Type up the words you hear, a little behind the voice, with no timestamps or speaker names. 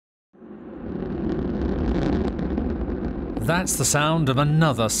That's the sound of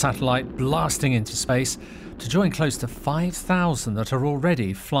another satellite blasting into space to join close to 5,000 that are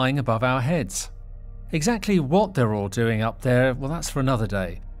already flying above our heads. Exactly what they're all doing up there, well, that's for another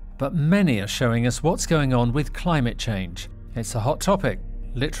day. But many are showing us what's going on with climate change. It's a hot topic,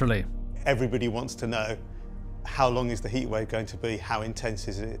 literally. Everybody wants to know, how long is the heat wave going to be? How intense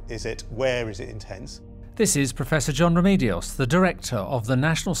is it? Where is it intense? This is Professor John Remedios, the director of the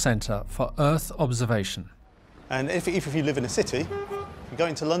National Centre for Earth Observation. And if you live in a city, you go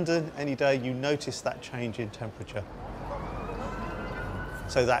into London any day, you notice that change in temperature.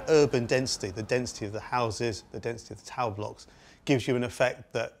 So that urban density, the density of the houses, the density of the tower blocks, gives you an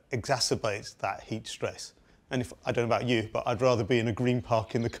effect that exacerbates that heat stress. And I don't know about you, but I'd rather be in a green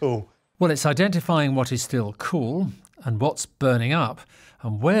park in the cool. Well, it's identifying what is still cool and what's burning up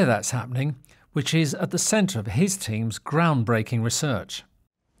and where that's happening, which is at the centre of his team's groundbreaking research.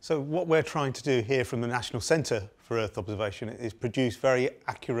 So what we're trying to do here from the National Centre for Earth Observation is produce very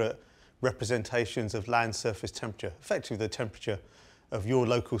accurate representations of land surface temperature, effectively the temperature of your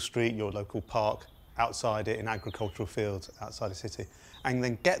local street, your local park, outside it, in agricultural fields, outside a city, and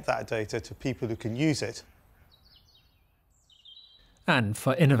then get that data to people who can use it. And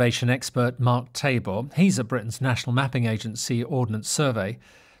for innovation expert Mark Tabor, he's at Britain's national mapping agency Ordnance Survey,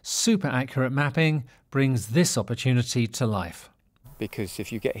 super accurate mapping brings this opportunity to life. Because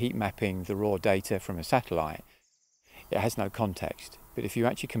if you get heat mapping the raw data from a satellite, it has no context. But if you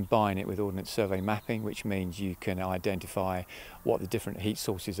actually combine it with Ordnance Survey mapping, which means you can identify what the different heat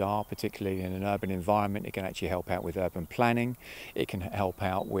sources are, particularly in an urban environment, it can actually help out with urban planning. It can help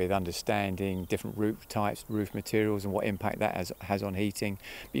out with understanding different roof types, roof materials, and what impact that has on heating.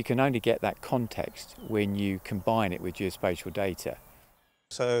 But you can only get that context when you combine it with geospatial data.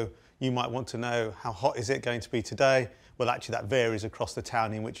 So you might want to know, how hot is it going to be today? Well, actually that varies across the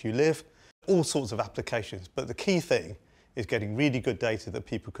town in which you live. All sorts of applications, but the key thing is getting really good data that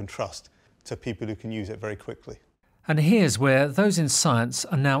people can trust to people who can use it very quickly. And here's where those in science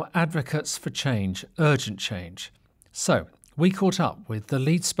are now advocates for change, urgent change. So we caught up with the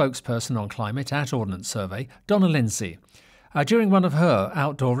lead spokesperson on climate at Ordnance Survey, Donna Lindsay, during one of her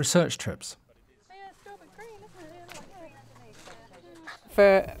outdoor research trips.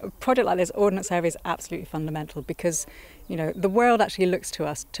 For a project like this, Ordnance Survey is absolutely fundamental because, the world actually looks to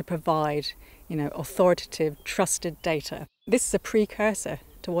us to provide, authoritative, trusted data. This is a precursor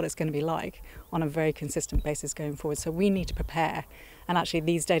to what it's going to be like on a very consistent basis going forward. So we need to prepare, and actually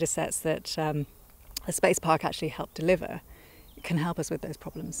these data sets that the Space Park actually helped deliver can help us with those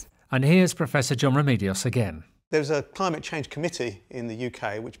problems. And here's Professor John Remedios again. There's a climate change committee in the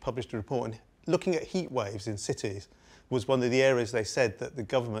UK which published a report looking at heat waves in cities was one of the areas they said that the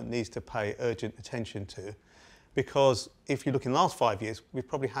government needs to pay urgent attention to, because if you look in the last 5 years, we've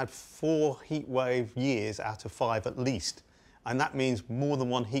probably had 4 heat wave years out of 5 at least, and that means more than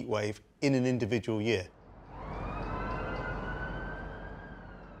one heat wave in an individual year.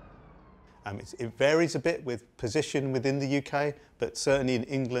 It varies a bit with position within the UK, but certainly in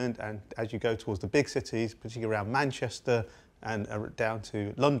England, and as you go towards the big cities, particularly around Manchester and down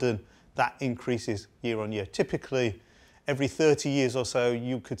to London, that increases year on year. Typically, every 30 years or so,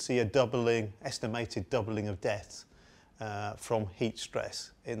 you could see a estimated doubling of deaths from heat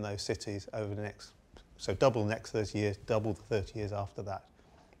stress in those cities over the so double the next 30 years, double the 30 years after that.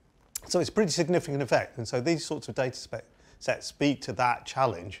 So it's a pretty significant effect. And so these sorts of data sets speak to that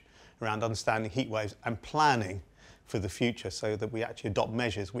challenge around understanding heat waves and planning for the future so that we actually adopt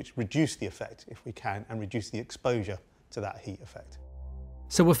measures which reduce the effect, if we can, and reduce the exposure to that heat effect.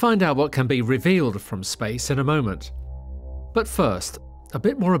 So we'll find out what can be revealed from space in a moment. But first, a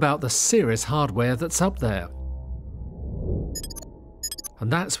bit more about the serious hardware that's up there. And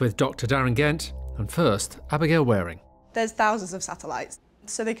that's with Dr. Darren Gent, and first, Abigail Waring. There's thousands of satellites,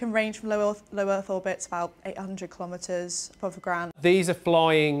 so they can range from low Earth orbits, about 800 kilometres above the ground. These are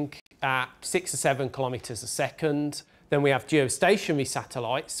flying at 6 or 7 kilometres a second. Then we have geostationary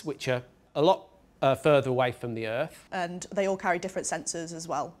satellites, which are a lot further away from the Earth. And they all carry different sensors as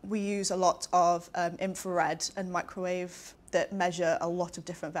well. We use a lot of infrared and microwave that measure a lot of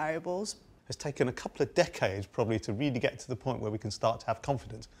different variables. It's taken a couple of decades probably to really get to the point where we can start to have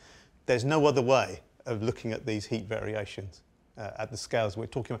confidence. There's no other way of looking at these heat variations at the scales we're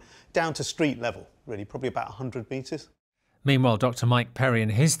talking about, down to street level, really, probably about 100 metres. Meanwhile, Dr. Mike Perry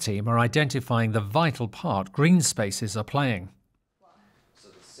and his team are identifying the vital part green spaces are playing. So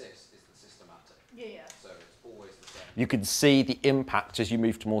the SIS is the systematic. Yeah. So it's always the same. You can see the impact as you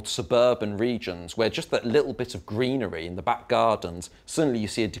move to more suburban regions where just that little bit of greenery in the back gardens, suddenly you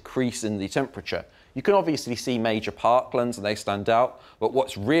see a decrease in the temperature. You can obviously see major parklands and they stand out, but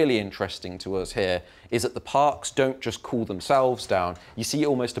what's really interesting to us here is that the parks don't just cool themselves down. You see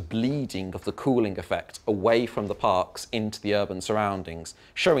almost a bleeding of the cooling effect away from the parks into the urban surroundings,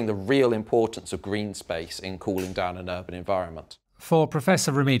 showing the real importance of green space in cooling down an urban environment. For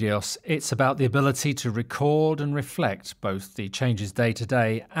Professor Remedios, it's about the ability to record and reflect both the changes day to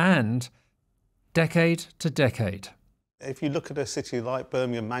day and decade to decade. If you look at a city like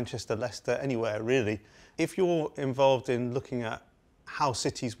Birmingham, Manchester, Leicester, anywhere really, if you're involved in looking at how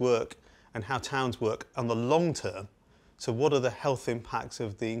cities work and how towns work on the long term, so what are the health impacts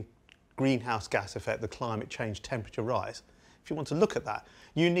of the greenhouse gas effect, the climate change, temperature rise, if you want to look at that,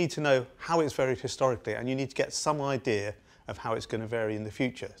 you need to know how it's varied historically and you need to get some idea of how it's going to vary in the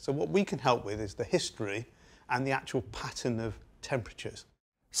future. So what we can help with is the history and the actual pattern of temperatures.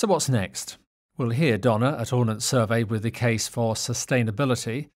 So what's next? We'll hear Donna at Ordnance Survey with the case for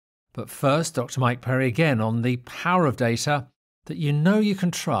sustainability. But first, Dr. Mike Perry again on the power of data that you know you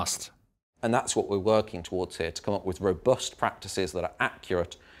can trust. And that's what we're working towards here, to come up with robust practices that are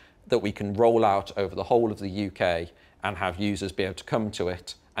accurate, that we can roll out over the whole of the UK and have users be able to come to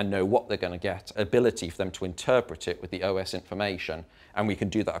it and know what they're going to get, ability for them to interpret it with the OS information, and we can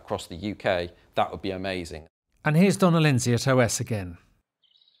do that across the UK. That would be amazing. And here's Donna Lindsay at OS again.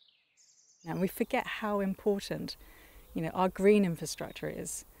 And we forget how important, our green infrastructure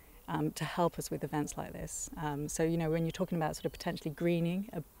is to help us with events like this. So, when you're talking about sort of potentially greening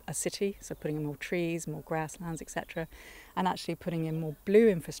a city, so putting in more trees, more grasslands, etc., and actually putting in more blue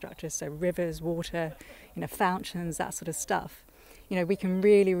infrastructure, so rivers, water, fountains, that sort of stuff, we can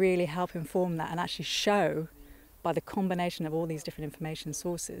really, really help inform that and actually show by the combination of all these different information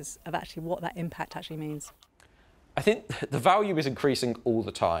sources of actually what that impact actually means. I think the value is increasing all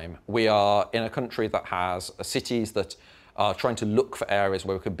the time. We are in a country that has cities that are trying to look for areas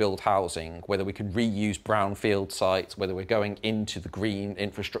where we can build housing, whether we can reuse brownfield sites, whether we're going into the green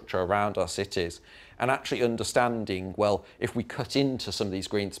infrastructure around our cities, and actually understanding, well, if we cut into some of these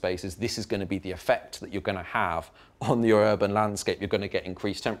green spaces, this is going to be the effect that you're going to have on your urban landscape. You're going to get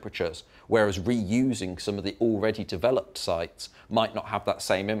increased temperatures, whereas reusing some of the already developed sites might not have that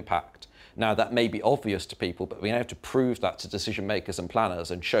same impact. Now, that may be obvious to people, but being able to prove that to decision makers and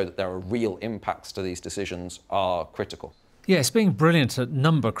planners and show that there are real impacts to these decisions are critical. Yes, being brilliant at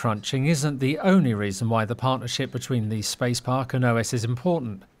number crunching isn't the only reason why the partnership between the Space Park and OS is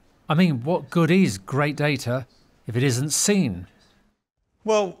important. I mean, what good is great data if it isn't seen?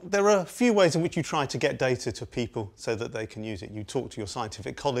 Well, there are a few ways in which you try to get data to people so that they can use it. You talk to your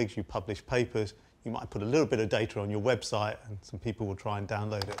scientific colleagues, you publish papers, you might put a little bit of data on your website and some people will try and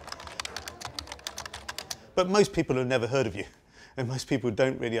download it. But most people have never heard of you, and most people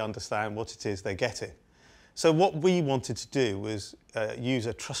don't really understand what it is they're getting. So what we wanted to do was use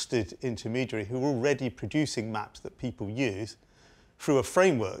a trusted intermediary who are already producing maps that people use through a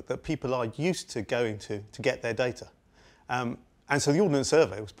framework that people are used to going to get their data. And so the Ordnance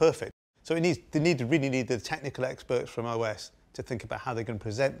Survey was perfect. So they really needed the technical experts from OS to think about how they're going to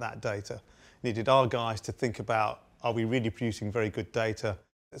present that data. Needed our guys to think about, are we really producing very good data?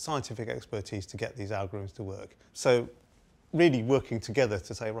 Scientific expertise to get these algorithms to work. So really working together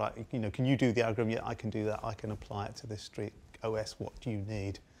to say, right, can you do the algorithm? Yeah, I can do that. I can apply it to this street. OS, what do you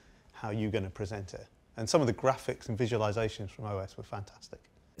need? How are you going to present it? And some of the graphics and visualizations from OS were fantastic.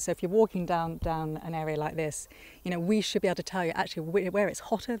 So if you're walking down an area like this, we should be able to tell you actually where it's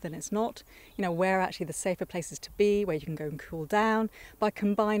hotter than it's not, where are actually the safer places to be, where you can go and cool down. By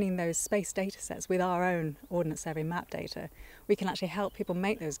combining those space data sets with our own Ordnance Survey map data, we can actually help people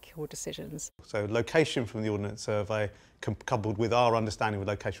make those core decisions. So location from the Ordnance Survey coupled with our understanding of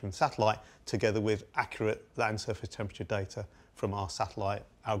location from satellite together with accurate land surface temperature data from our satellite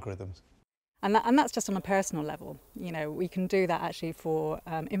algorithms. And that's just on a personal level. We can do that actually for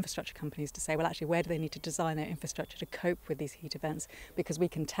infrastructure companies to say, well, actually, where do they need to design their infrastructure to cope with these heat events? Because we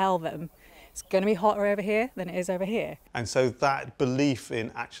can tell them it's going to be hotter over here than it is over here. And so that belief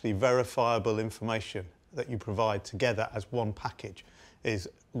in actually verifiable information that you provide together as one package is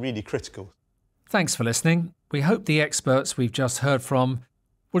really critical. Thanks for listening. We hope the experts we've just heard from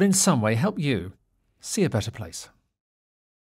will in some way help you see a better place.